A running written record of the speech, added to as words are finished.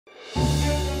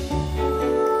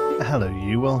Hello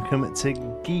you, welcome to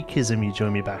Geekism. You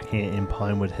join me back here in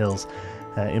Pinewood Hills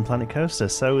in Planet Coaster.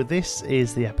 So this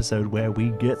is the episode where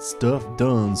we get stuff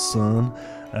done, son.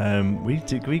 We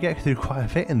get through quite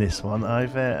a bit in this one.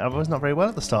 I was not very well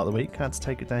at the start of the week. I had to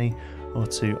take a day or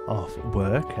two off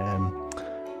work.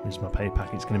 My pay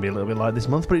packet's going to be a little bit light this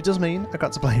month, but it does mean I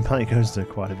got to play Planet Coaster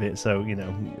quite a bit, so, you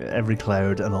know, every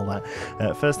cloud and all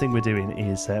that. First thing we're doing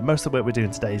is, most of the work we're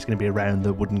doing today is going to be around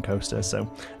the wooden coaster, so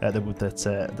the wood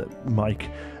that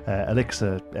Mike,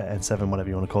 Elixir, N7, whatever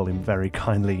you want to call him, very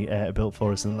kindly built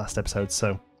for us in the last episode.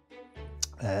 So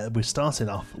we're starting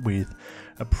off with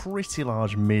a pretty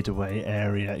large Midway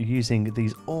area using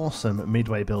these awesome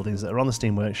Midway buildings that are on the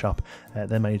Steam Workshop.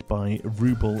 They're made by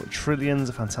RubleTrillion,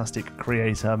 a fantastic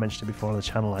creator. I mentioned it before on the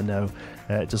channel, I know.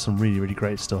 It does some really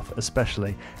great stuff,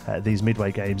 especially these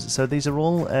Midway games. So these are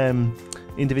all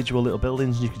individual little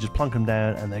buildings. You can just plonk them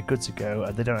down and they're good to go.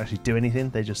 They don't actually do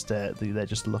anything, they're just to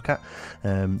look at.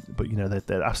 But you know,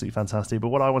 they're absolutely fantastic. But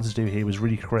what I wanted to do here was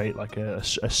really create like a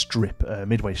strip, a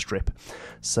Midway strip.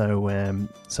 So I'm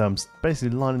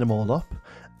basically lining them all up,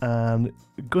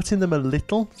 gutting them a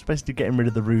little, so basically getting rid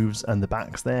of the roofs and the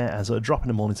backs there and sort of dropping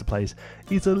them all into place.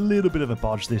 It's a little bit of a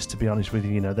bodge, this, to be honest with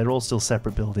you. You know, they're all still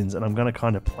separate buildings, and I'm going to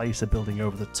kind of place a building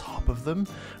over the top of them,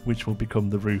 which will become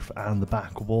the roof and the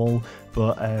back wall.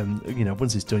 But you know,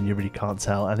 once it's done, you really can't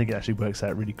tell. I think it actually works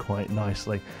out really quite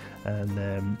nicely.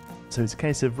 And so it's a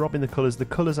case of robbing the colours. The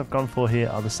colours I've gone for here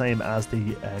are the same as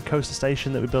the coaster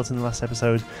station that we built in the last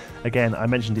episode. Again, I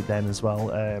mentioned it then as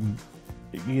well.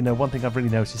 You know, one thing I've really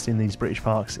noticed in these British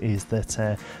parks is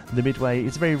that the Midway,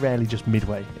 it's very rarely just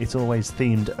Midway. It's always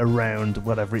themed around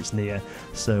whatever it's near.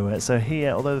 So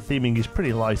here, although the theming is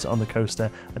pretty light on the coaster,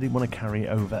 I did want to carry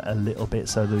over a little bit.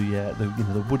 So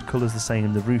the wood colour's the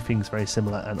same, the roofing's very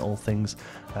similar, and all things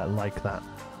like that.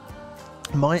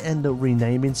 Might end up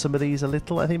renaming some of these a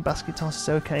little. I think basket toss is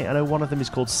okay. I know one of them is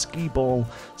called Ski Ball.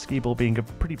 Ski Ball being a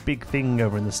pretty big thing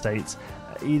over in the States.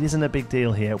 It isn't a big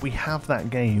deal here. We have that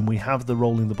game. We have the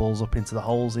rolling the balls up into the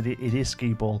holes. It is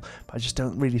Ski Ball, but I just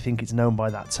don't really think it's known by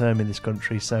that term in this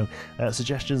country. So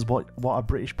suggestions what a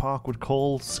British park would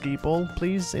call Ski Ball,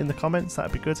 please, in the comments.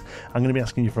 That'd be good. I'm going to be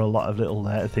asking you for a lot of little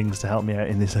things to help me out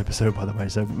in this episode, by the way.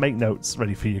 So make notes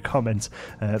ready for your comments.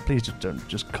 Please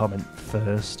don't comment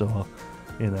first, or,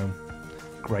 you know,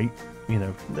 great. You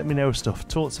know, let me know stuff.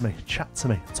 Talk to me. Chat to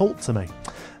me. Talk to me.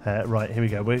 Right, here we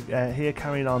go. We're here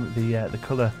carrying on the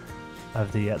colour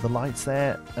of the lights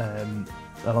there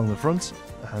along the front,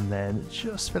 and then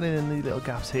just filling in the little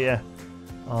gaps here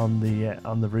on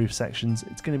the roof sections.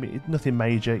 It's going to be nothing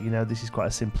major. You know, this is quite a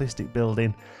simplistic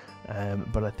building,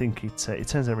 but I think it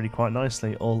turns out really quite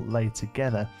nicely all laid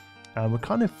together. We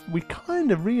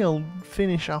kind of real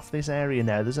finish off this area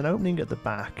now. There's an opening at the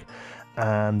back,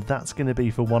 and that's going to be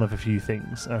for one of a few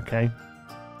things. Okay.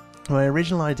 My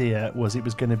original idea was it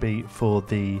was going to be for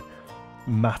the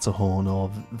Matterhorn or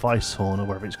Weisshorn or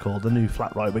whatever it's called, the new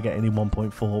flat ride we're getting in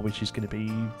 1.4, which is going to be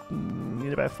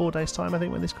in about 4 days' time, I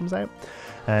think, when this comes out.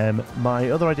 My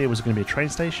other idea was going to be a train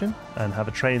station and have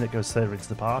a train that goes further into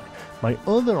the park. My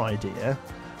other idea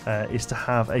is to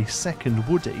have a second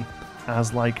Woody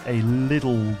as like a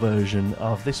little version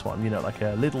of this one, you know, like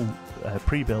a little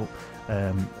pre-built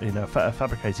you know, a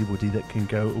fabricated Woody that can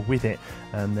go with it,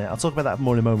 and I'll talk about that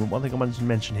more in a moment. One thing I wanted to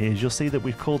mention here is you'll see that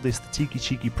we've called this the Tiki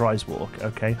Cheeky Prize Walk.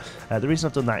 Okay, the reason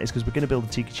I've done that is because we're going to build a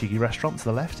Tiki Cheeky restaurant to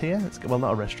the left here. Well,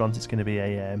 not a restaurant, it's going to be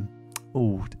a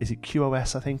is it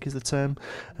QOS, I think is the term,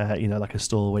 you know, like a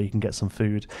stall where you can get some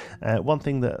food. One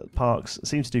thing that parks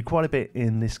seem to do quite a bit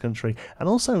in this country, and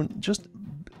also just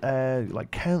like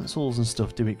councils and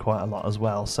stuff do it quite a lot as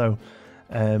well. So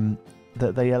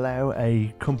that they allow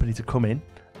a company to come in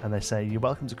and they say, you're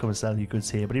welcome to come and sell your goods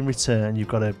here, but in return you've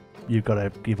got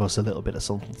to give us a little bit of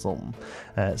something.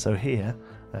 So here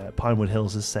Pinewood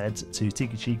Hills has said to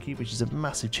Tiki Cheeky, which is a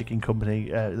massive chicken company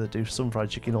that do sun fried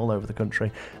chicken all over the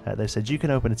country, they've said you can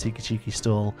open a Tiki Cheeky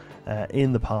stall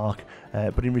in the park,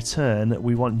 but in return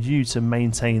we want you to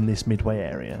maintain this Midway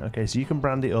area. Okay, so you can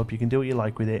brand it up, you can do what you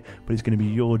like with it, but it's going to be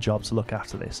your job to look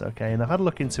after this. Okay, and I've had a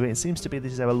look into it. It seems to be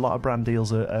this is how a lot of brand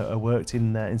deals are worked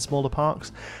in smaller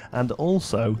parks, and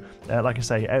also like I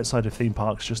say, outside of theme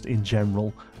parks, just in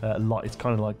general, it's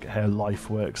kind of like how life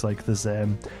works. Like there's a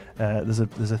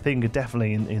there's a thing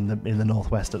definitely in the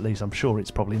northwest, at least. I'm sure it's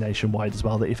probably nationwide as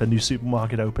well, that if a new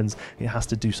supermarket opens, it has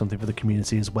to do something for the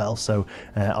community as well. So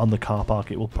on the car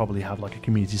park, it will probably have like a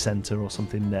community centre or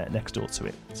something next door to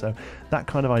it. So that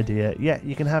kind of idea. Yeah,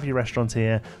 you can have your restaurant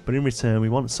here, but in return we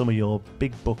want some of your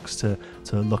big bucks to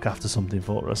look after something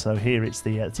for us. So here it's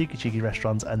the Tiki Cheeky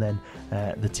restaurant, and then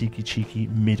the Tiki Cheeky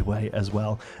Midway as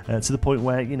well, to the point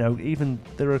where, you know, even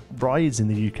there are rides in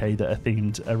the UK that are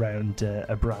themed around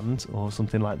a brand or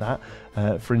something like that.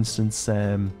 For instance,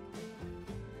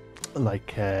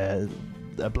 like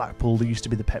Blackpool, there used to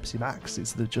be the Pepsi Max.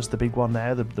 It's just the big one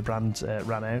now. The brand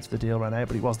ran out, the deal ran out,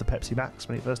 but it was the Pepsi Max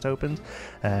when it first opened.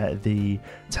 The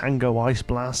Tango Ice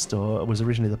Blast, or was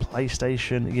originally the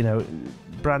PlayStation. You know,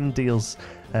 brand deals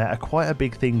are quite a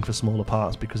big thing for smaller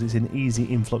parks because it's an easy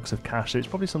influx of cash. So it's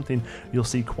probably something you'll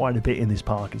see quite a bit in this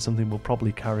park. It's something we'll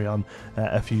probably carry on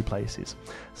a few places.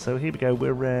 So here we go.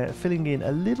 We're filling in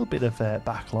a little bit of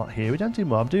backlot here. We don't do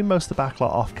more. I'm doing most of the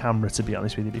backlot off camera, to be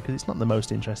honest with you, because it's not the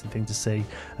most interesting thing to see.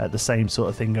 The same sort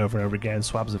of thing over and over again,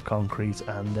 swabs of concrete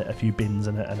and a few bins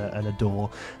and a door.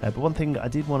 But one thing I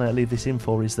did want to leave this in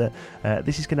for is that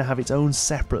this is going to have its own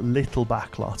separate little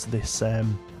backlot,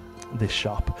 this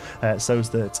shop, so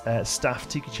that staff,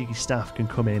 Tiki Cheeky staff, can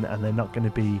come in and they're not going to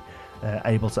be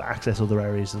able to access other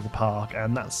areas of the park.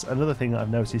 And that's another thing that I've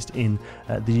noticed in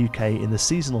the UK in the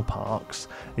seasonal parks,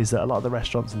 is that a lot of the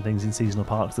restaurants and things in seasonal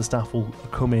parks, the staff will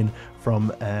come in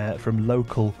from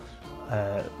local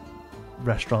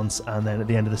restaurants, and then at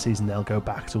the end of the season they'll go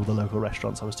back to all the local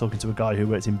restaurants. I was talking to a guy who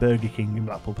worked in Burger King in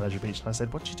Blackpool Pleasure Beach, and I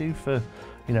said, what do you do for,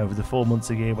 you know, the 4 months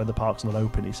a year when the park's not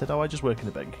open? He said, oh, I just work in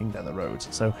the Burger King down the road.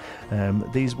 So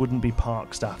these wouldn't be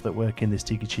park staff that work in this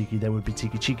Tiki Cheeky. There would be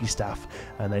Tiki Cheeky staff,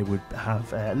 and they would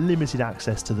have limited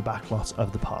access to the backlot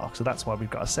of the park. So that's why we've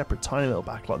got a separate tiny little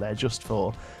backlot there just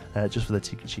for the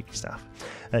Tiki Cheeky staff.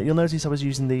 You'll notice I was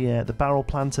using the barrel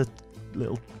planter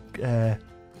little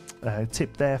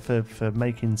tip there for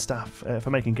making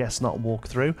guests not walk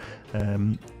through.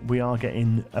 We are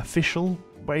getting official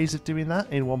ways of doing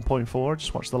that in 1.4.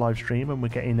 Just watch the live stream, and we're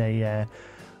getting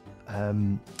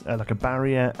like a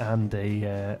barrier and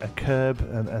a curb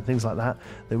and things like that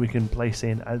we can place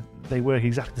in. They work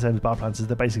exactly the same as bar planters.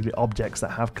 They're basically objects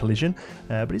that have collision,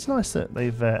 but it's nice that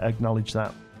they've acknowledged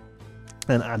that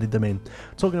and added them in.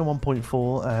 Talking of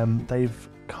 1.4, they've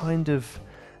kind of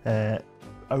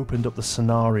opened up the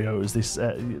scenarios. This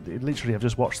literally, I've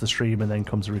just watched the stream and then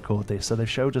come to record this. So they've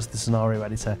showed us the scenario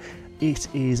editor.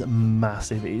 It is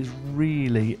massive. It is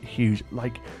really huge.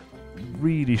 Like,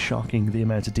 really shocking the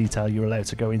amount of detail you're allowed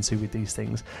to go into with these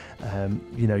things.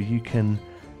 You know, you can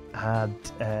add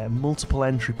multiple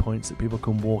entry points that people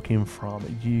can walk in from.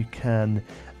 You can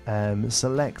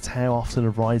select how often a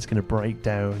ride's going to break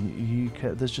down.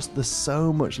 There's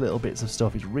so much little bits of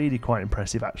stuff. It's really quite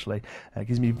impressive, actually. It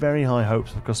gives me very high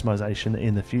hopes of customization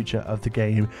in the future of the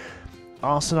game.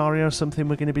 Are scenarios something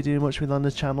we're going to be doing much with on the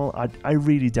channel? I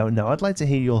really don't know. I'd like to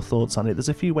hear your thoughts on it. There's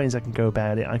a few ways I can go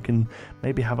about it. I can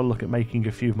maybe have a look at making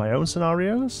a few of my own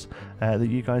scenarios that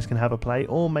you guys can have a play,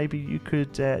 or maybe you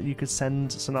could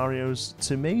send scenarios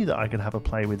to me that I can have a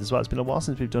play with as well. It's been a while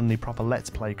since we've done any proper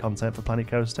Let's Play content for Planet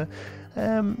Coaster,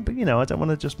 but you know, I don't want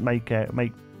to just make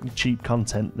cheap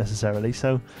content necessarily.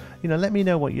 So, you know, let me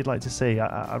know what you'd like to see.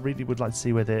 I really would like to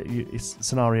see whether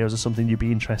scenarios are something you'd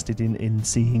be interested in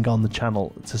seeing on the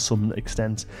channel to some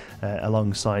extent,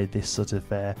 alongside this sort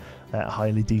of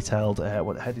highly detailed,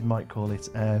 how did Mike call it,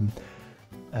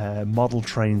 model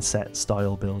train set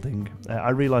style building.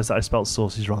 I realised that I spelt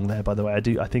sources wrong there, by the way.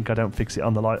 I think I don't fix it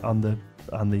on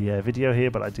the video here,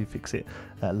 but I do fix it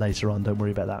later on. Don't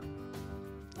worry about that.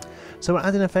 So we're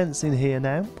adding a fence in here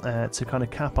now to kind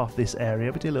of cap off this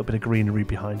area. We do a little bit of greenery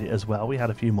behind it as well. We had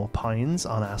a few more pines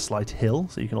on our slight hill,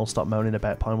 so you can all stop moaning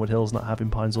about Pinewood Hills not having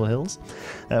pines or hills.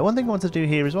 One thing I wanted to do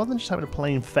here is, rather than just having a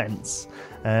plain fence,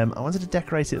 I wanted to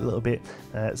decorate it a little bit.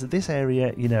 So this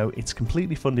area, you know, it's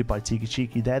completely funded by Tiki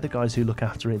Cheeky. They're the guys who look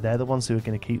after it. They're the ones who are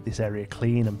going to keep this area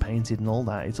clean and painted and all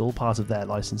that. It's all part of their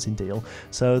licensing deal.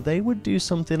 So they would do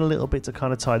something a little bit to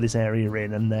kind of tie this area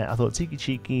in. And I thought Tiki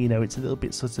Cheeky, you know, it's a little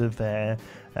bit sort of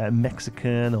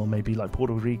Mexican, or maybe like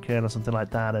Puerto Rican or something like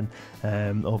that,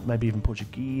 and or maybe even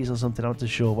Portuguese or something. I'm not too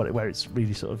sure where it's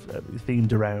really sort of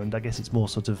themed around. I guess it's more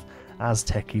sort of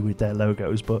Aztec-y with their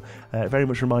logos, but it very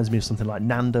much reminds me of something like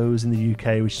Nando's in the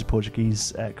UK, which is a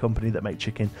Portuguese company that make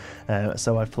chicken.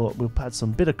 So I thought we'll add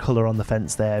some bit of colour on the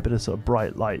fence there, a bit of sort of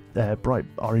bright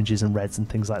oranges and reds and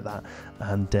things like that,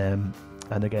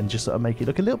 and again, just sort of make it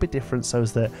look a little bit different, so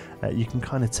as that you can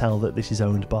kind of tell that this is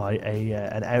owned by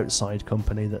an outside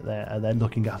company, that they're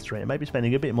looking after it and maybe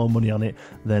spending a bit more money on it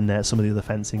than some of the other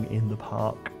fencing in the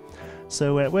park.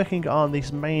 So working on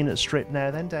this main strip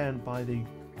now, then down by the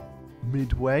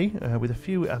Midway with a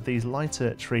few of these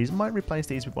lighter trees. Might replace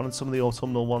these with some of the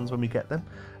autumnal ones when we get them.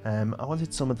 I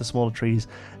wanted some of the smaller trees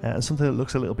and something that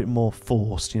looks a little bit more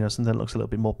forced, you know, something that looks a little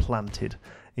bit more planted.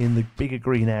 In the bigger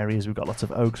green areas, we've got lots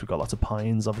of oaks, we've got lots of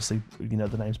pines. Obviously, you know,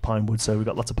 the name's Pinewood, so we've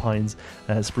got lots of pines,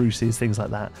 spruces, things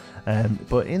like that.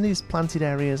 But in these planted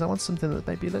areas, I want something that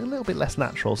maybe a little bit less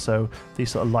natural. So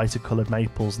these sort of lighter coloured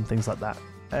maples and things like that.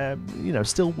 You know,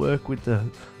 still work with the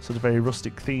sort of very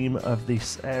rustic theme of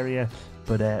this area,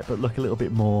 but look a little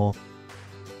bit more,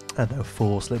 I don't know,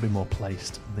 forced, a little bit more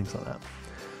placed and things like that.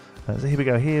 So here we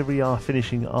go. Here we are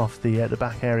finishing off the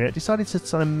back area. I decided to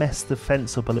sort of mess the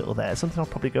fence up a little there. Something I'll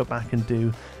probably go back and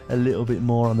do a little bit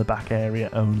more on the back area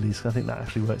only, so I think that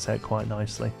actually works out quite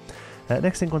nicely.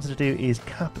 Next thing I wanted to do is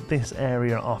cap this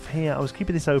area off here. I was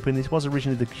keeping this open. This was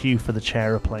originally the queue for the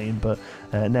chairplane, but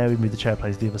now we move the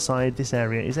chairplane to the other side. This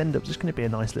area is end up just going to be a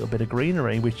nice little bit of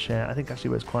greenery, which I think actually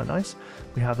works quite nice.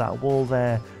 We have that wall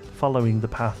there following the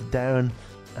path down,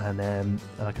 and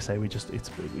like I say,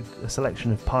 it's a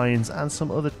selection of pines and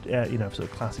some other you know, sort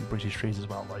of classic British trees as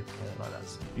well, like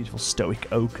that beautiful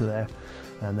stoic oak there,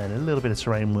 and then a little bit of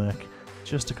terrain work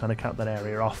just to kind of cap that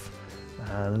area off.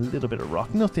 And a little bit of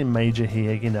rock, nothing major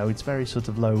here, you know, it's very sort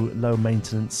of low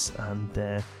maintenance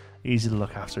and easy to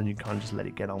look after, and you can kind of just let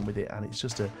it get on with it, and it's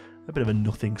just a bit of a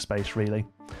nothing space really.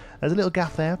 There's a little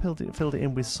gap there, filled it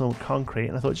in with some concrete,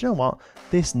 and I thought, you know what,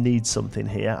 this needs something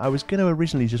here. I was going to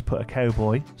originally just put a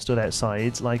cowboy stood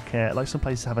outside, like some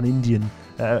places have an Indian,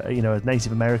 you know, a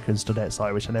Native American stood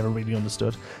outside, which I never really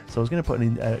understood. So I was going to put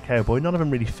a cowboy. None of them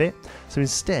really fit. So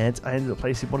instead, I ended up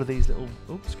placing one of these little,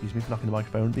 oh, excuse me for knocking the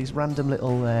microphone, these random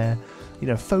little, you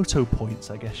know, photo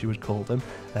points, I guess you would call them.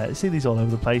 You see these all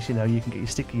over the place. You know, you can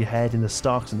stick your head in the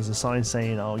stocks, and there's a sign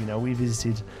saying, oh, you know, we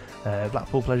visited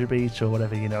Blackpool Pleasure Beach or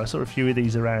whatever, you know. I saw a few of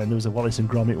these around. There was a Wallace and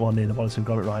Gromit one in a Wallace and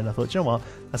Gromit ride, and I thought, you know what,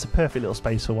 that's a perfect little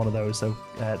space for one of those, so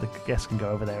the guests can go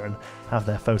over there and have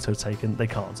their photo taken. They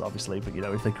can't, obviously, but you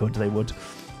know, if they could, they would.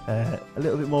 A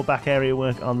little bit more back area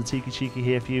work on the Tiki Cheeky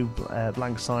here. A few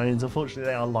blank signs. Unfortunately,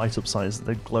 they are light up signs.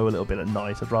 They glow a little bit at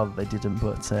night. I'd rather they didn't,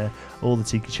 but all the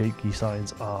Tiki Cheeky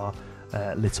signs are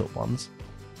lit up ones.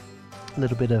 A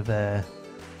little bit of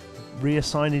rear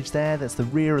signage there. That's the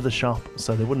rear of the shop,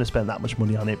 so they wouldn't have spent that much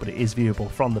money on it, but it is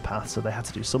viewable from the path, so they had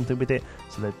to do something with it,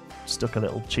 so they stuck a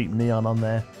little cheap neon on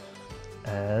there.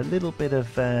 A little bit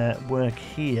of work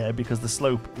here because the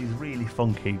slope is really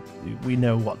funky. We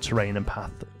know what terrain and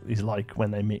path is like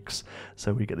when they mix,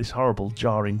 so we get these horrible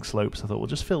jarring slopes. I thought we'll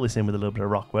just fill this in with a little bit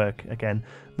of rock work. Again,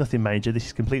 nothing major. This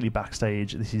is completely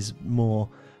backstage. This is more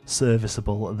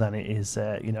serviceable than it is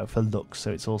you know, for looks,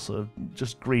 so it's also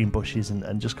just green bushes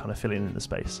and just kind of filling in the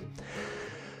space.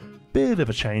 Bit of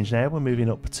a change now. We're moving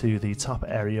up to the top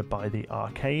area by the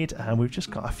arcade, and we've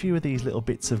just got a few of these little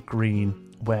bits of green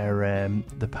where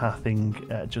the pathing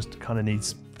just kind of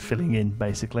needs filling in,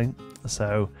 basically.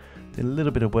 So did a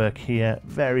little bit of work here,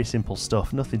 very simple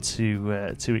stuff, nothing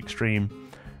too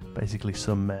extreme. Basically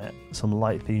some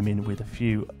light theming with a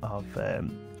few of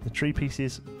the tree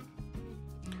pieces,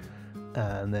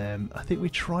 and I think we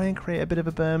try and create a bit of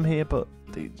a berm here, but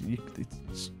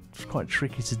it's quite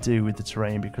tricky to do with the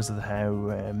terrain because of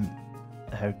how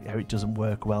it doesn't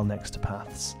work well next to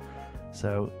paths.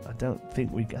 So I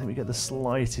think we get the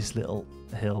slightest little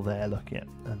hill there, look, yeah,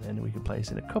 and then we can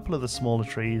place in a couple of the smaller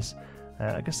trees.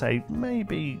 Like I say,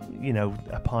 maybe, you know,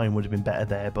 a pine would have been better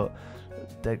there, but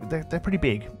they're pretty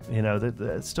big. You know,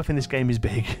 the stuff in this game is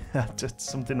big. Just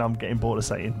something I'm getting bored of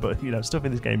saying, but you know, stuff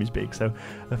in this game is big. So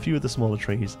a few of the smaller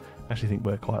trees I actually think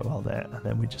work quite well there, and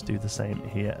then we just do the same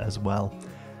here as well.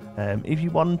 If you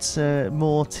want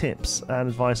more tips and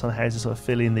advice on how to sort of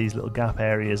fill in these little gap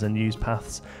areas and use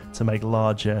paths to make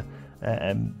larger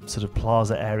sort of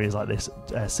plaza areas like this,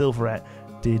 Silvarret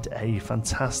did a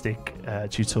fantastic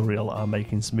tutorial on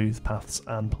making smooth paths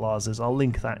and plazas. I'll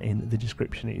link that in the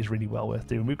description. It is really well worth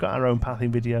doing. We've got our own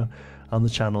pathing video on the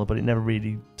channel, but it never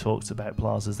really talks about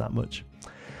plazas that much.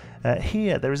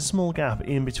 Here there is a small gap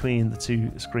in between the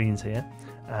two screens here,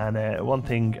 and one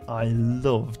thing I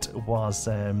loved was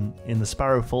in the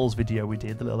Sparrow Falls video we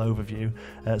did, the little overview,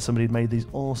 somebody had made these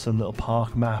awesome little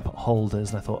park map holders,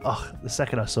 and I thought, oh, the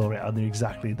second I saw it I knew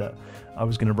exactly that I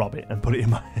was going to rob it and put it in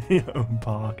my own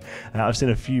park. I've seen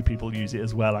a few people use it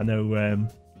as well. I know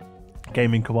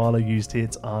GamingKoala used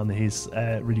it on his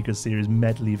really good series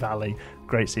Medley Valley.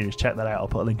 great series. Check that out. I'll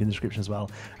put a link in the description as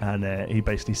well. And he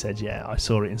basically said, yeah, I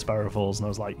saw it in Sparrow Falls, and I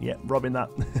was like, yeah, robbing that.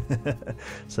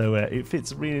 So it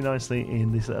fits really nicely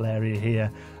in this little area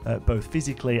here, both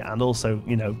physically and also,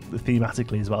 you know,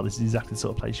 thematically as well. This is exactly the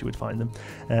sort of place you would find them.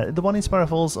 The one in Sparrow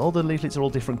Falls, all the leaflets are all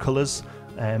different colours.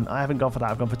 I haven't gone for that.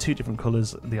 I've gone for 2 different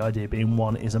colours. The idea being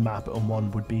one is a map and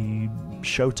one would be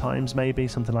show times, maybe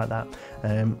something like that.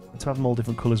 To have them all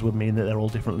different colours would mean that they're all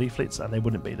different leaflets, and they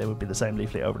wouldn't be. They would be the same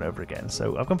leaflet over and over again.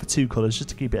 So I've gone for 2 colours just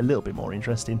to keep it a little bit more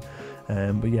interesting.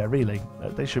 But yeah, really,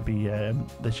 they should be.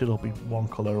 They should all be one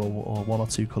colour or 1 or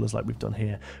 2 colours like we've done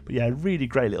here. But yeah, really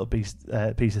great little piece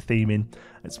of theming.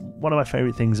 It's one of my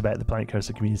favourite things about the Planet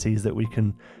Coaster community is that we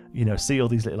can, you know, see all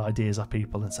these little ideas of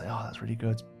people and say, oh, that's really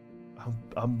good.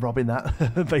 I'm robbing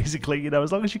that, basically, you know,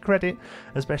 as long as you credit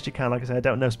as best you can. Like I said, I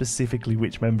don't know specifically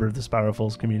which member of the Sparrow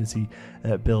Falls community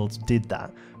builds did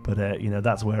that, but you know,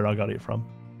 that's where I got it from.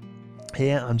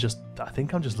 Here, I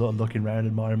think I'm just looking around,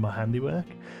 admiring my handiwork,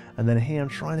 and then here I'm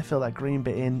trying to fill that green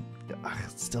bit in. I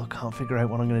still can't figure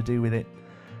out what I'm going to do with it.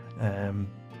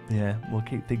 Yeah, we'll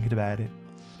keep thinking about it.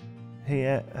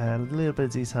 Here, a little bit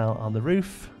of detail on the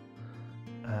roof,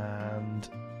 and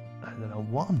I don't know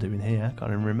what I'm doing here. I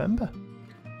can't even remember.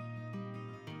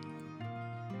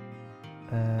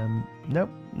 Nope,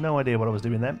 no idea what I was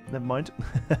doing there. Never mind.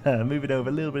 Moving over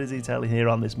a little bit of detail here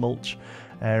on this mulch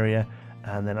area,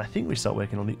 and then I think we start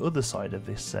working on the other side of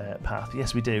this path.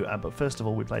 Yes, we do. But first of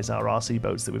all, we place our RC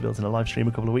boats that we built in a live stream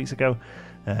a couple of weeks ago.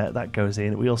 That goes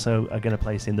in. We also are going to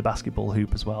place in the basketball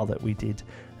hoop as well that we did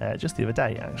just the other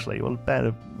day, actually. Well,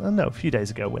 a few days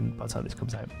ago by the time this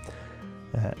comes out.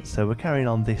 So we're carrying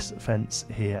on this fence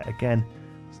here again,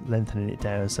 lengthening it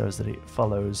down so as that it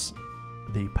follows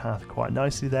the path quite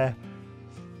nicely there,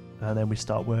 and then we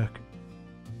start work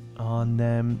on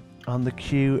the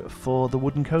queue for the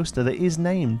wooden coaster that is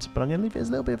named, but I'm going to leave it as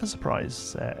a little bit of a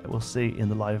surprise. We'll see in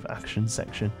the live action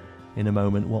section in a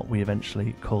moment what we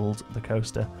eventually called the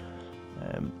coaster.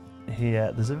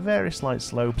 Here there's a very slight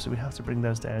slope, so we have to bring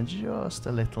those down just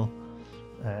a little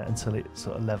until it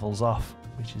sort of levels off,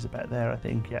 which is about there, I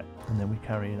think. Yeah, and then we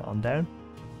carry it on down.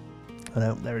 Oh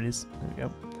no, there it is. There we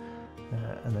go.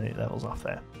 And then it levels off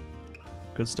there.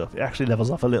 Good stuff. It actually levels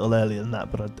off a little earlier than that,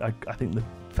 but I think the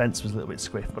fence was a little bit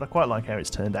squiff, but I quite like how it's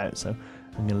turned out, so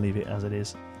I'm going to leave it as it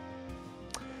is.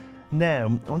 Now,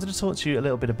 I wanted to talk to you a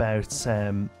little bit about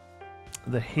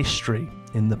the history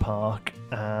in the park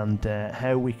and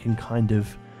how we can kind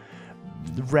of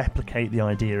replicate the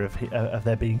idea of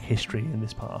there being history in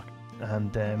this park.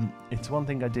 And it's one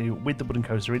thing I do with the wooden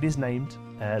coaster. It is named.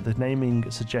 The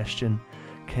naming suggestion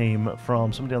came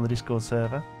from somebody on the Discord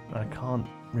server. I can't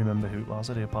remember who it was,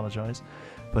 I do apologise,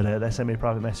 but they sent me a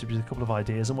private message with a couple of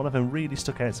ideas, and one of them really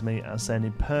stuck out to me as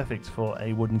sounding perfect for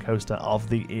a wooden coaster of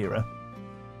the era.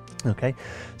 Okay,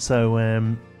 so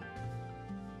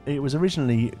it was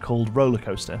originally called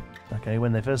RollerCoaster. Okay,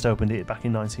 when they first opened it back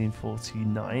in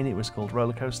 1949, it was called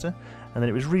RollerCoaster, and then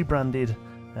it was rebranded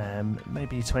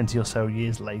maybe 20 or so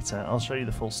years later. I'll show you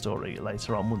the full story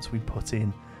later on once we put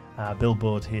in our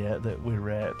billboard here that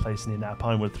we're placing in our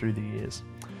Pinewood through the years.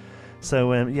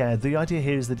 So yeah, the idea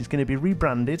here is that it's going to be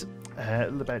rebranded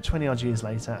about 20 odd years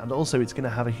later, and also it's going to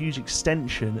have a huge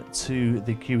extension to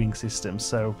the queuing system.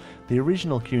 So the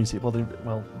original queuing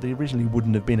system, they originally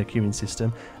wouldn't have been a queuing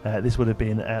system. This would have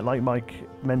been, like Mike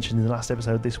mentioned in the last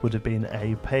episode, this would have been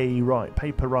a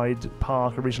pay-per ride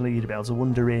park originally. You'd be able to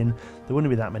wander in. There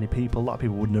wouldn't be that many people. A lot of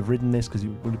people wouldn't have ridden this because it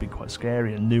would have been quite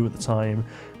scary and new at the time.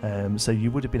 So you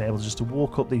would have been able just to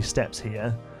walk up these steps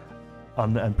here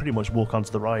and pretty much walk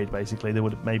onto the ride. Basically, there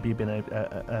would have maybe been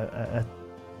a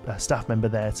staff member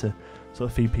there to sort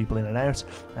of feed people in and out,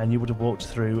 and you would have walked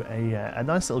through a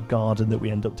nice little garden that we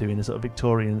end up doing, a sort of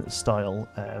Victorian style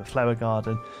flower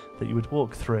garden that you would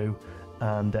walk through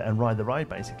and ride the ride.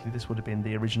 Basically, this would have been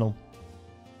the original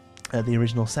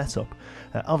setup.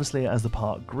 Obviously, as the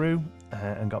park grew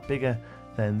and got bigger,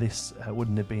 then this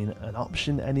wouldn't have been an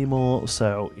option anymore,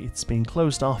 so it's been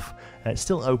closed off. It's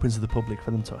still open to the public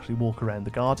for them to actually walk around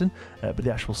the garden, but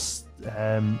the actual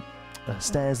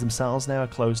stairs themselves now are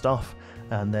closed off,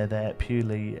 and they're there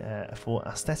purely for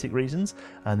aesthetic reasons.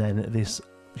 And then this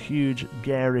huge,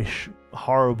 garish,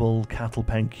 horrible cattle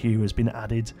pen queue has been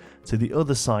added to the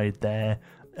other side there,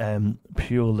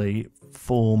 purely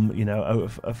form,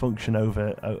 a function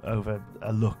over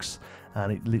a looks,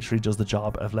 and it literally does the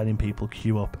job of letting people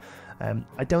queue up.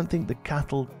 I don't think the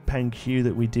cattle pen queue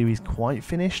that we do is quite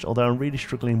finished, although I'm really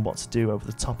struggling what to do over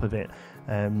the top of it.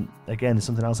 Again,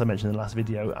 something else I mentioned in the last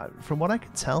video. From what I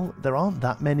can tell, there aren't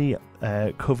that many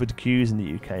covered queues in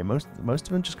the UK. Most of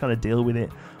them just kind of deal with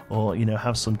it, or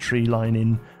have some tree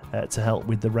lining to help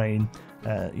with the rain.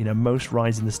 You know, most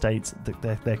rides in the States,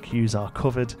 their queues are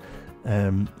covered,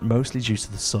 mostly due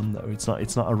to the sun though.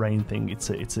 It's not a rain thing, it's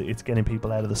getting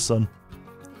people out of the sun.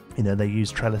 You know, they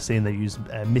use trellising, they use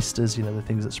misters, you know, the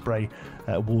things that spray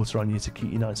water on you to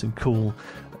keep you nice and cool.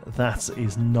 That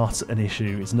is not an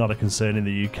issue, it's not a concern in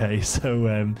the UK,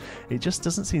 so it just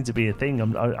doesn't seem to be a thing.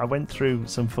 I went through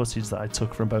some footage that I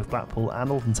took from both Blackpool and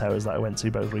Alton Towers that I went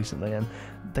to both recently, and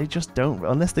they just don't,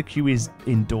 unless the queue is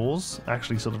indoors,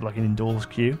 actually sort of like an indoors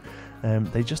queue,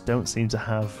 they just don't seem to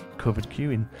have covered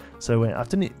queuing. So I've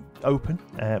done it open,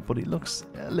 but it looks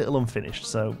a little unfinished,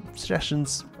 so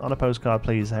suggestions on a postcard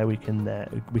please how we can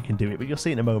do it, but you'll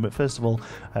see in a moment. First of all,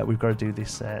 we've got to do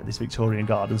this Victorian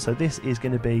garden. So this is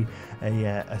going to be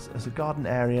a garden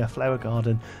area, flower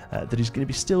garden, that is going to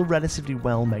be still relatively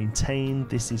well maintained.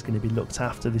 This is going to be looked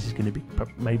after. This is going to be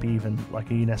maybe even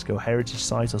like a UNESCO heritage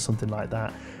site or something like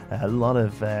that. A lot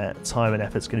of time and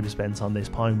effort is going to be spent on this.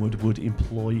 Pinewood would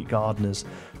employ gardeners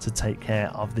to take care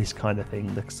of this kind of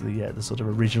thing, the sort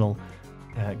of original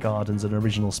gardens and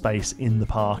original space in the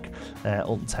park.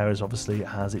 Alton Towers obviously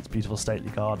has its beautiful stately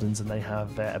gardens, and they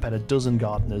have about a dozen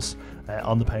gardeners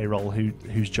on the payroll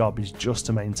whose job is just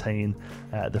to maintain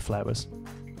the flowers.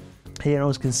 Here I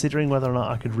was considering whether or not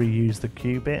I could reuse the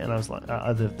queue bit, and I was like,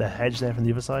 the hedge there from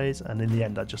the other side, and in the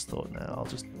end I just thought, no, I'll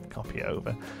just copy it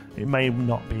over. It may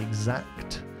not be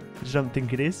exact, I just don't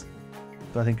think it is,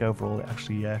 but I think overall it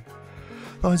actually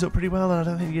lines up pretty well, and I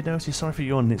don't think you'd notice. Sorry for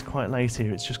yawning, it's quite late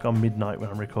here, it's just gone midnight when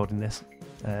I'm recording this.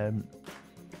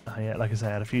 Like I say,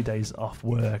 I had a few days off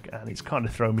work and it's kind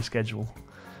of thrown my schedule,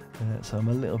 so I'm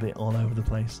a little bit all over the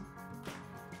place.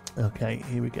 Okay,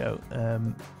 here we go.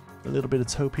 A little bit of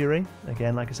topiary.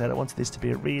 Again, like I said, I wanted this to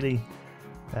be a really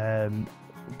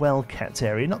well kept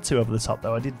area, not too over the top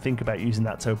though. I did think about using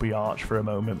that topiary arch for a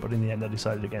moment, but in the end I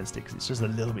decided against it because it's just a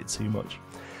little bit too much.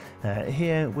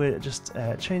 Here we're just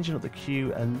changing up the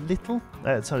queue a little,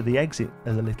 the exit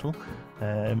a little.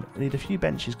 Need a few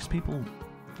benches because people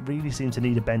really seem to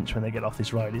need a bench when they get off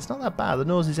this ride. It's not that bad, the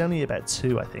nose is only about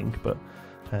 2 I think, but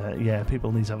yeah,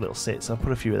 people need to have little sits, so I'll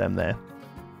put a few of them there.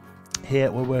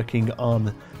 Here we're working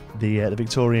on the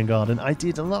Victorian garden. I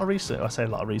did a lot of research. I say a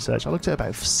lot of research. I looked at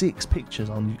about 6 pictures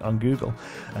on Google.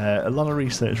 A lot of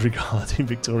research regarding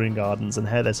Victorian gardens and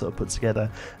how they're sort of put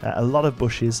together. A lot of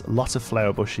bushes, a lot of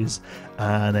flower bushes,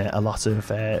 and a lot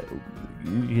of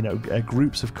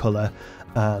groups of colour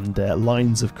and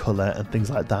lines of colour and things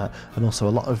like that, and also a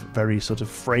lot of very sort of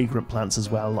fragrant plants as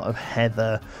well, a lot of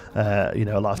heather, a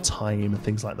lot of thyme and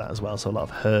things like that as well, so a lot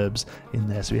of herbs in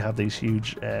there. So we have these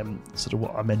huge sort of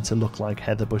what are meant to look like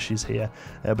heather bushes here,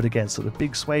 but again sort of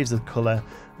big swathes of colour,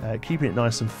 keeping it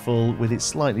nice and full with it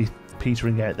slightly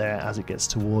petering out there as it gets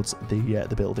towards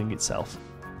the building itself.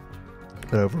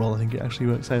 But overall I think it actually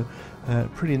works out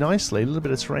pretty nicely. A little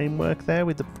bit of terrain work there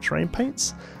with the terrain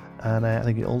paints, and I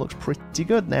think it all looks pretty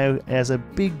good now. As a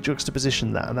big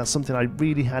juxtaposition, and that's something I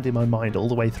really had in my mind all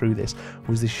the way through this,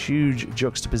 was this huge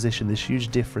juxtaposition, this huge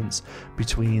difference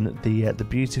between the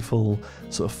beautiful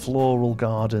sort of floral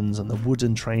gardens and the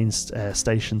wooden train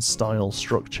station style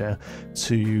structure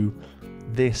to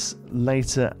this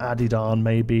later added on,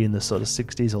 maybe in the sort of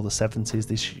 60s or the 70s,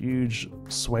 this huge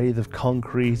swathe of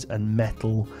concrete and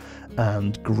metal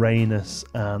and greyness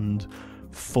and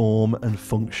form and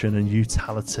function and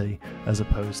utility, as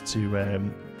opposed to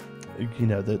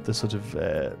the sort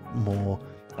of more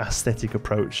aesthetic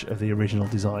approach of the original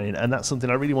design. And that's something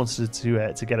I really wanted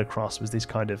to get across, was this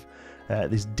kind of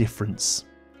this difference.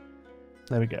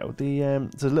 There we go.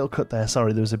 There's a little cut there.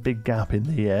 Sorry, there was a big gap in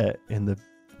the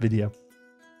video.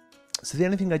 So the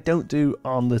only thing I don't do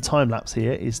on the time lapse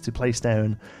here is to place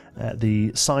down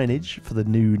the signage for the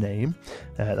new name.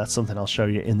 That's something I'll show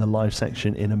you in the live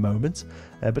section in a moment.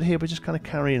 But here we're just kind of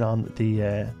carrying on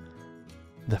the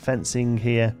fencing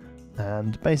here,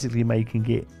 and basically making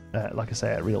it, like I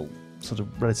say, a real sort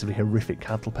of relatively horrific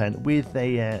cattle pen with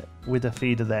a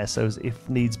feeder there, so as if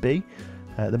needs be,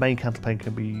 the main cattle pen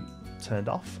can be turned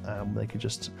off. They can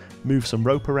just move some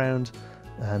rope around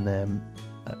and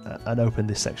open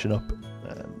this section up.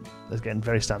 Again,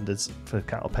 very standards for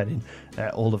cattle penning.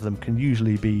 All of them can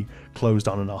usually be closed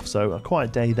on and off, so a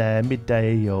quiet day there,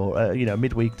 midday, or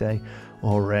midweek day,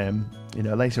 or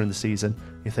later in the season,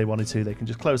 if they wanted to, they can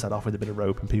just close that off with a bit of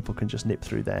rope and people can just nip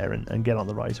through there and get on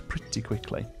the ride pretty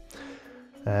quickly.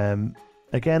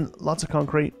 Again, lots of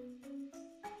concrete,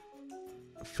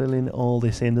 filling all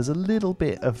this in. There's a little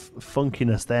bit of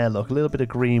funkiness there, look, a little bit of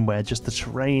green where just the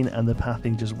terrain and the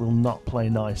pathing just will not play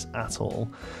nice at all.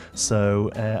 So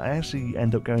I actually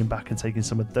end up going back and taking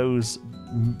some of those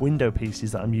window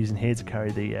pieces that I'm using here to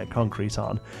carry the concrete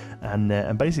on,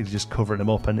 and basically just covering them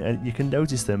up, and you can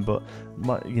notice them, but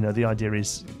the idea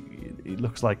is it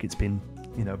looks like it's been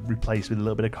replaced with a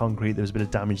little bit of concrete. There was a bit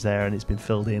of damage there and it's been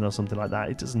filled in or something like that.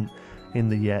 It doesn't, in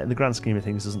the grand scheme of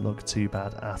things, doesn't look too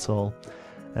bad at all.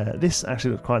 This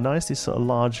actually looks quite nice, this sort of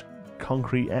large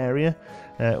concrete area.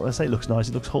 When I say it looks nice,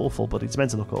 it looks awful, but it's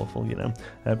meant to look awful,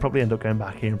 Probably end up going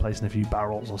back here and placing a few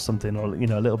barrels or something, or a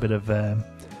little bit of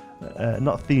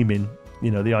not theming,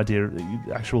 the idea of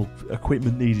the actual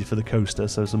equipment needed for the coaster,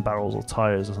 so some barrels or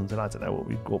tyres or something. I don't know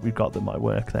what we've got that might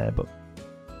work there, but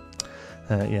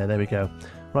yeah, there we go.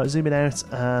 Right, zooming out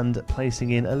and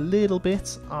placing in a little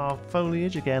bit of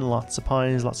foliage. Again, lots of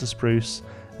pines, lots of spruce,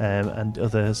 and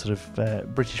other sort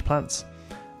of British plants.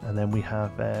 And then we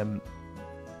have,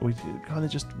 we're kind of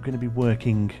just going to be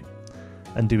working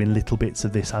and doing little bits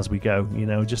of this as we go,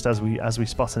 just as we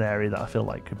spot an area that I feel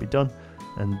like could be done,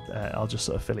 and I'll just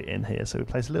sort of fill it in here. So we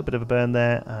place a little bit of a burn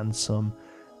there and some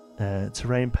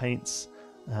terrain paints,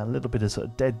 and a little bit of sort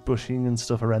of dead bushing and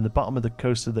stuff around the bottom of the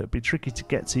coaster that would be tricky to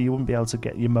get to. You wouldn't be able to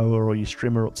get your mower or your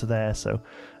strimmer up to there, so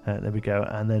there we go.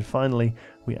 And then finally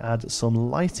we add some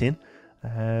lighting.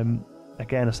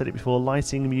 Again, I've said it before,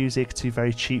 lighting, music, two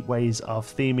very cheap ways of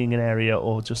theming an area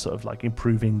or just sort of like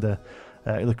improving the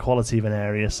quality of an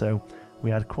area. So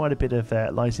we had quite a bit of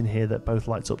lighting here that both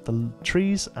lights up the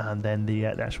trees and then the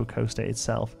actual coaster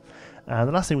itself. And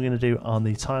the last thing we're going to do on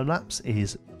the time lapse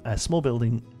is a small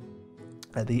building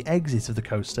at the exit of the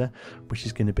coaster, which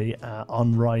is going to be our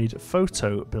on-ride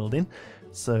photo building.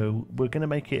 So we're going to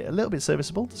make it a little bit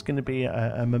serviceable. There's going to be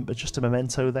just a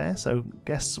memento there, so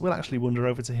guests will actually wander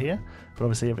over to here, but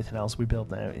obviously everything else we build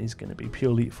now is going to be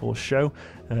purely for show.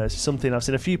 It's something I've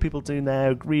seen a few people do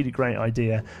now, really great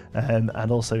idea, and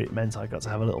also it meant I got to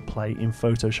have a little play in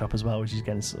Photoshop as well, which is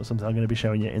again something I'm going to be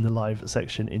showing you in the live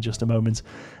section in just a moment.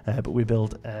 But we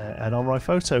build an on-ride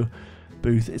photo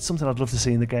booth. It's something I'd love to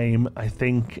see in the game. I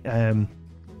think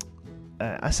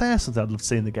I say that's something I'd love to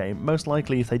see in the game. Most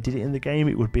likely if they did it in the game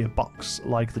it would be a box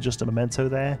like the Just a Memento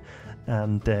there,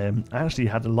 and I actually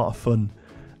had a lot of fun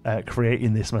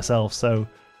creating this myself, so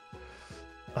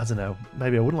I don't know,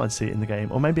 maybe I wouldn't like to see it in the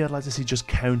game, or maybe I'd like to see just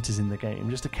counters in the game,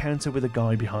 just a counter with a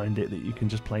guy behind it that you can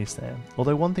just place there.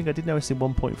 Although one thing I did notice in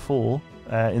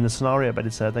 1.4 in the scenario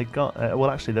editor, they got well,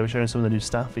 actually they were showing some of the new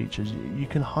staff features. You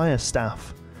can hire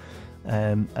staff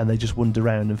and they just wander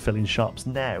around and fill in shops.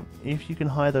 Now, if you can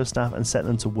hire those staff and set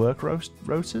them to work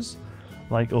rotors,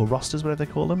 or rosters, whatever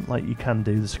they call them, like you can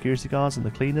do the security guards and the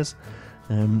cleaners,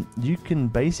 you can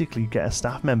basically get a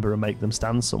staff member and make them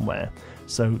stand somewhere.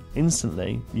 So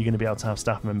instantly, you're going to be able to have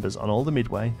staff members on all the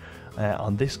Midway.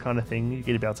 On this kind of thing, you're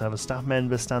going to be able to have a staff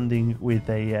member standing with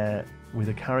a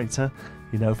character,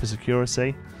 for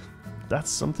security. That's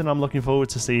something I'm looking forward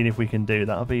to seeing if we can do.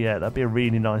 That'll be a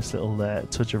really nice little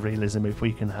touch of realism if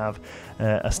we can have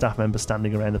a staff member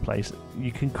standing around the place.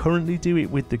 You can currently do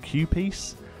it with the queue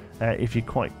piece if you're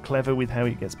quite clever with how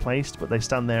it gets placed, but they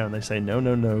stand there and they say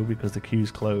no because the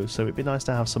queue's closed. So it'd be nice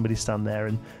to have somebody stand there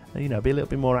and be a little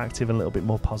bit more active and a little bit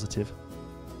more positive.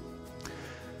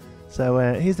 So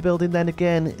here's the building then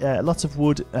again, lots of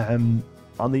wood.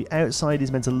 On the outside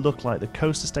is meant to look like the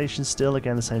coaster station still,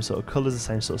 again the same sort of colours, the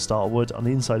same sort of style wood. On the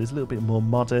inside is a little bit more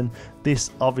modern. This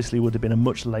obviously would have been a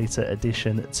much later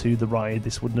addition to the ride.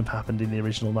 This wouldn't have happened in the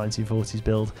original 1940s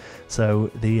build. So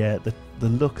the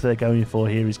look they're going for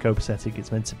here is copacetic.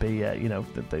 It's meant to be,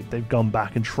 they've gone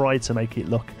back and tried to make it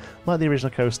look like the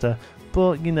original coaster,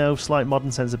 but slight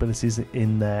modern sensibilities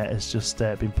in there has just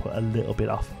been put a little bit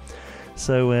off.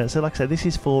 So like I said, this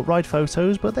is for ride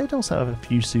photos, but they'd also have a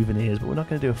few souvenirs, but we're not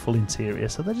going to do a full interior,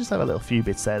 so they just have a little few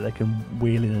bits there they can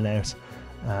wheel in and out,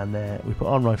 and we put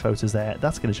on ride photos there.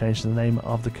 That's going to change the name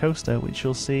of the coaster, which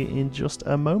you'll see in just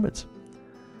a moment.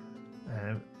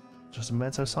 Just a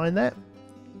memento sign there,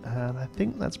 and I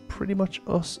think that's pretty much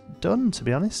us done, to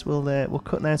be honest. We'll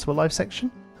cut now to a live section,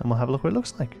 and we'll have a look what it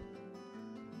looks like.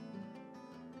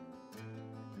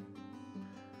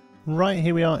 Right,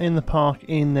 here we are in the park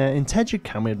in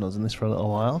TheGamingKoala. We haven't done this for a little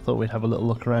while. Thought we'd have a little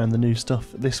look around the new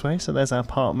stuff this way. So there's our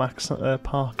park map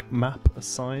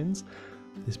signs.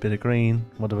 This bit of green,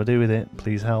 what do I do with it?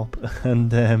 Please help. And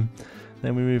then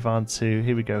we move on to,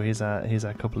 here we go, here's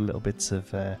our couple of little bits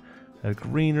of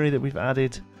greenery that we've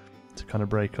added to kind of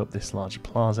break up this larger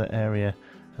plaza area.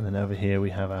 And then over here we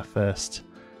have our first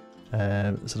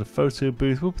sort of photo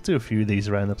booth. We'll do a few of these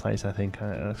around the place, I think.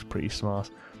 That's pretty smart.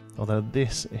 Although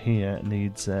this here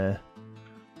needs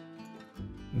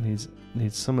needs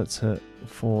something to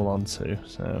fall onto,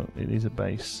 so it needs a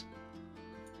base.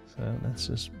 So let's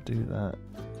just do that.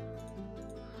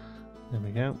 There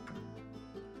we go.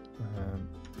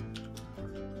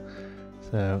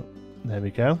 So there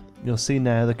we go. You'll see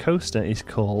now the coaster is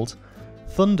called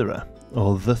Thunderer,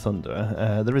 or the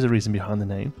Thunderer. There is a reason behind the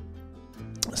name.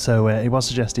 So it was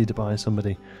suggested by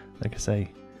somebody, like I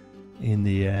say, in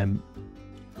the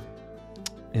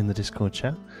Discord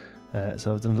chat.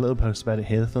 So I've done a little post about it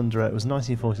here. The Thunderer, it was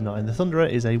 1949. The Thunderer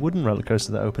is a wooden roller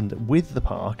coaster that opened with the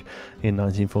park in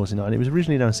 1949. It was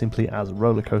originally known simply as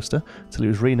Roller Coaster until it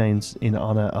was renamed in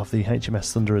honour of the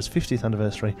HMS Thunderer's 50th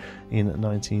anniversary in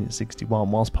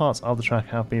 1961. Whilst parts of the track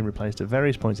have been replaced at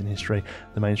various points in history,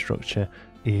 the main structure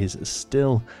is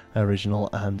still original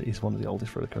and is one of the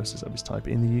oldest roller coasters of its type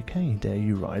in the UK. Dare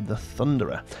you ride the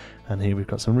Thunderer? And here we've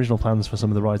got some original plans for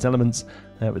some of the ride's elements,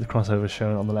 with the crossover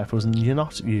shown on the left was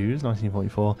not used,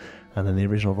 1944, and then the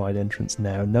original ride entrance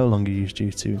now no longer used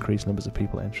due to increased numbers of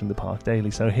people entering the park daily.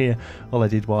 So here all I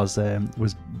did was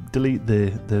delete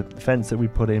the fence that we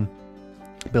put in,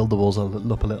 build the walls up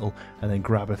a little, and then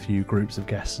grab a few groups of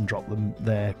guests and drop them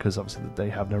there, because obviously they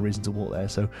have no reason to walk there,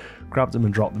 so grab them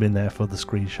and drop them in there for the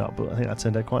screenshot. But I think that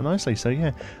turned out quite nicely. So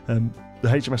yeah, the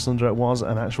HMS Thunderer was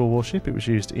an actual warship. It was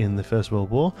used in the First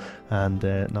World War, and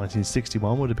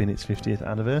 1961 would have been its 50th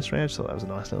anniversary. I just thought that was a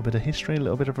nice little bit of history, a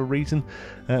little bit of a reason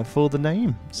for the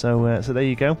name. So so there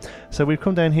you go. So we've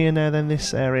come down here now. Then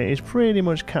this area is pretty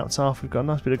much capped off. We've got a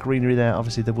nice bit of greenery there.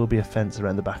 Obviously there will be a fence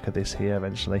around the back of this here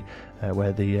eventually,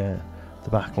 where the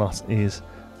back lot is.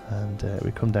 And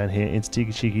we come down here into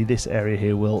Tiki Chiki. This area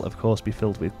here will of course be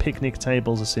filled with picnic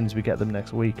tables as soon as we get them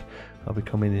next week. I'll be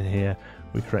coming in here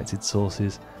with corrected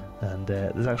sauces, and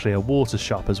there's actually a water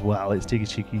shop as well. It's Tiki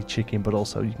Chiki chicken, but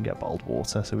also you can get bottled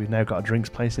water. So we've now got a drinks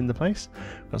place in the place.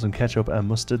 Got some ketchup and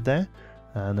mustard there,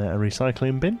 and a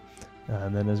recycling bin.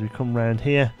 And then as we come round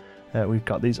here, we've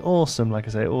got these awesome, like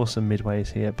I say, awesome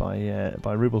midways here by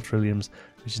RubleTrillions,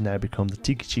 which has now become the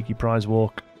Tiki Chiki Prize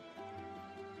Walk.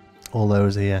 All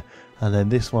those here, and then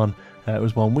this one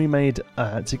was one we made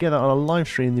together on a live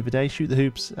stream the other day. Shoot the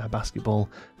hoops, a basketball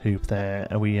hoop there,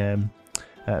 and we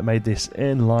made this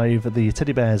in live. The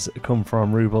teddy bears come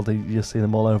from Ruble. You'll see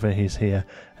them all over his here.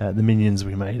 The minions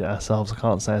we made ourselves. I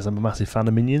can't say I'm a massive fan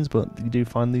of minions, but you do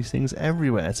find these things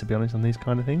everywhere, to be honest, on these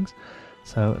kind of things.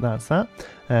 So that's that.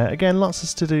 Again,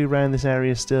 lots to do around this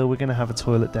area still. We're going to have a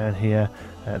toilet down here.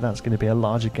 That's going to be a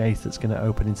larger gate that's going to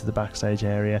open into the backstage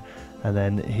area. And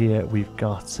then here we've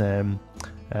got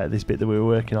this bit that we were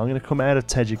working on. I'm going to come out of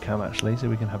TheGamingKoala actually, so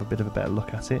we can have a bit of a better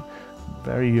look at it.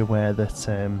 Very aware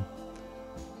that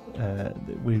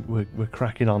we're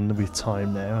cracking on with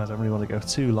time now. I don't really want to go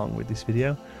too long with this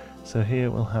video. So here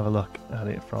we'll have a look at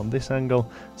it from this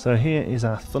angle. So here is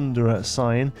our Thunderer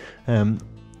sign.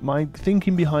 My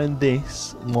thinking behind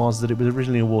this was that it was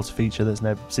originally a water feature that's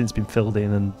now since been filled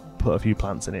in and put a few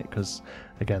plants in it, because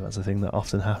again that's a thing that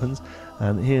often happens.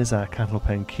 And here's our cattle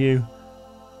pen queue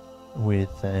with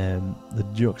the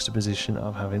juxtaposition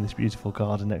of having this beautiful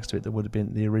garden next to it that would have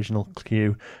been the original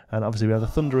queue. And obviously we have the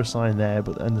Thunderer sign there,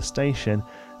 but and the station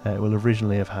will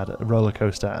originally have had a roller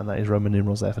coaster, and that is Roman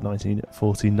numerals there for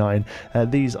 1949.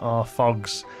 These are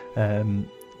Fogg's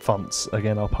fonts.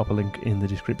 Again, I'll pop a link in the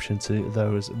description to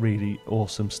those. Really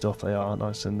awesome stuff. They are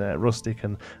nice and rustic,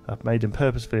 and I've made them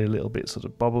purposefully a little bit sort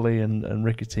of bobbly and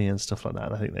rickety and stuff like that,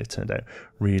 and I think they've turned out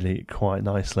really quite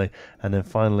nicely. And then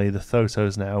finally the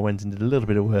photos now. I went and did a little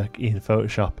bit of work in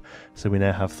Photoshop, so we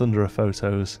now have Thunderer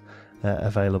photos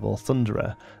available.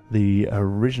 Thunderer, the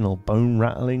original bone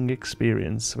rattling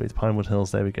experience with Pinewood Hills.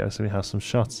 There we go. So we have some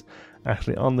shots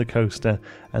actually on the coaster,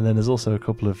 and then there's also a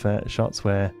couple of shots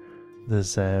where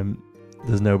there's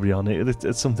nobody on it.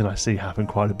 It's something I see happen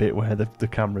quite a bit, where the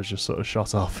camera's just sort of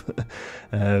shot off,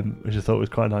 which I thought was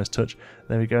quite a nice touch.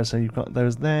 There we go. So you've got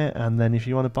those there, and then if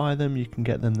you want to buy them, you can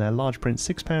get them there. Large prints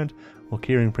 £6, or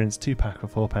keyring prints 2-pack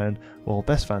for £4, or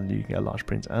best value you can get a large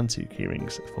print and 2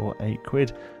 keyrings for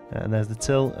 £8. And there's the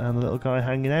till and the little guy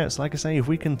hanging out. So like I say, if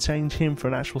we can change him for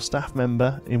an actual staff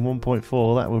member in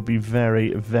 1.4, that would be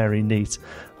very, very neat.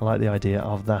 I like the idea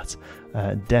of that,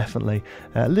 definitely.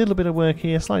 A little bit of work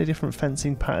here, slightly different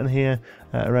fencing pattern here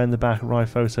around the back, ride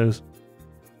photos.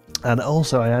 And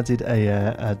also I added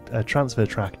a transfer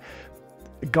track.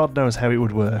 God knows how it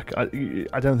would work.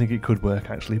 I don't think it could work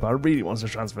actually, but I really want a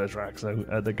transfer track, so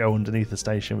that go underneath the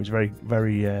station, which is very,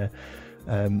 very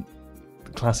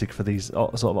classic for these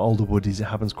sort of older woodies. It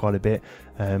happens quite a bit,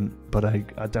 but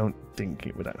I don't think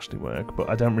it would actually work. But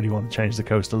I don't really want to change the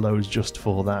coaster loads just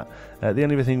for that. The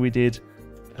only other thing we did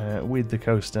with the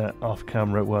coaster off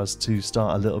camera was to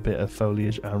start a little bit of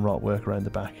foliage and rock work around the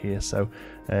back here, so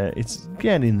it's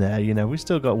getting there. You know, we've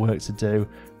still got work to do,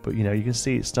 but you know, you can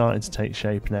see it's starting to take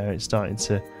shape now. It's starting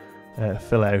to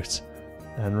fill out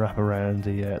and wrap around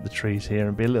the trees here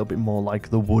and be a little bit more like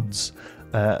the woods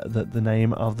that the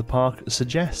name of the park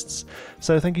suggests.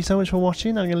 So thank you so much for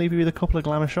watching. I'm going to leave you with a couple of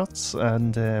glamour shots,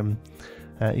 and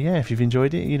yeah, if you've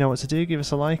enjoyed it, you know what to do. Give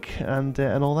us a like and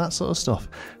all that sort of stuff.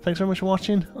 Thanks very much for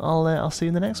watching. I'll see you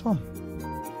in the next one.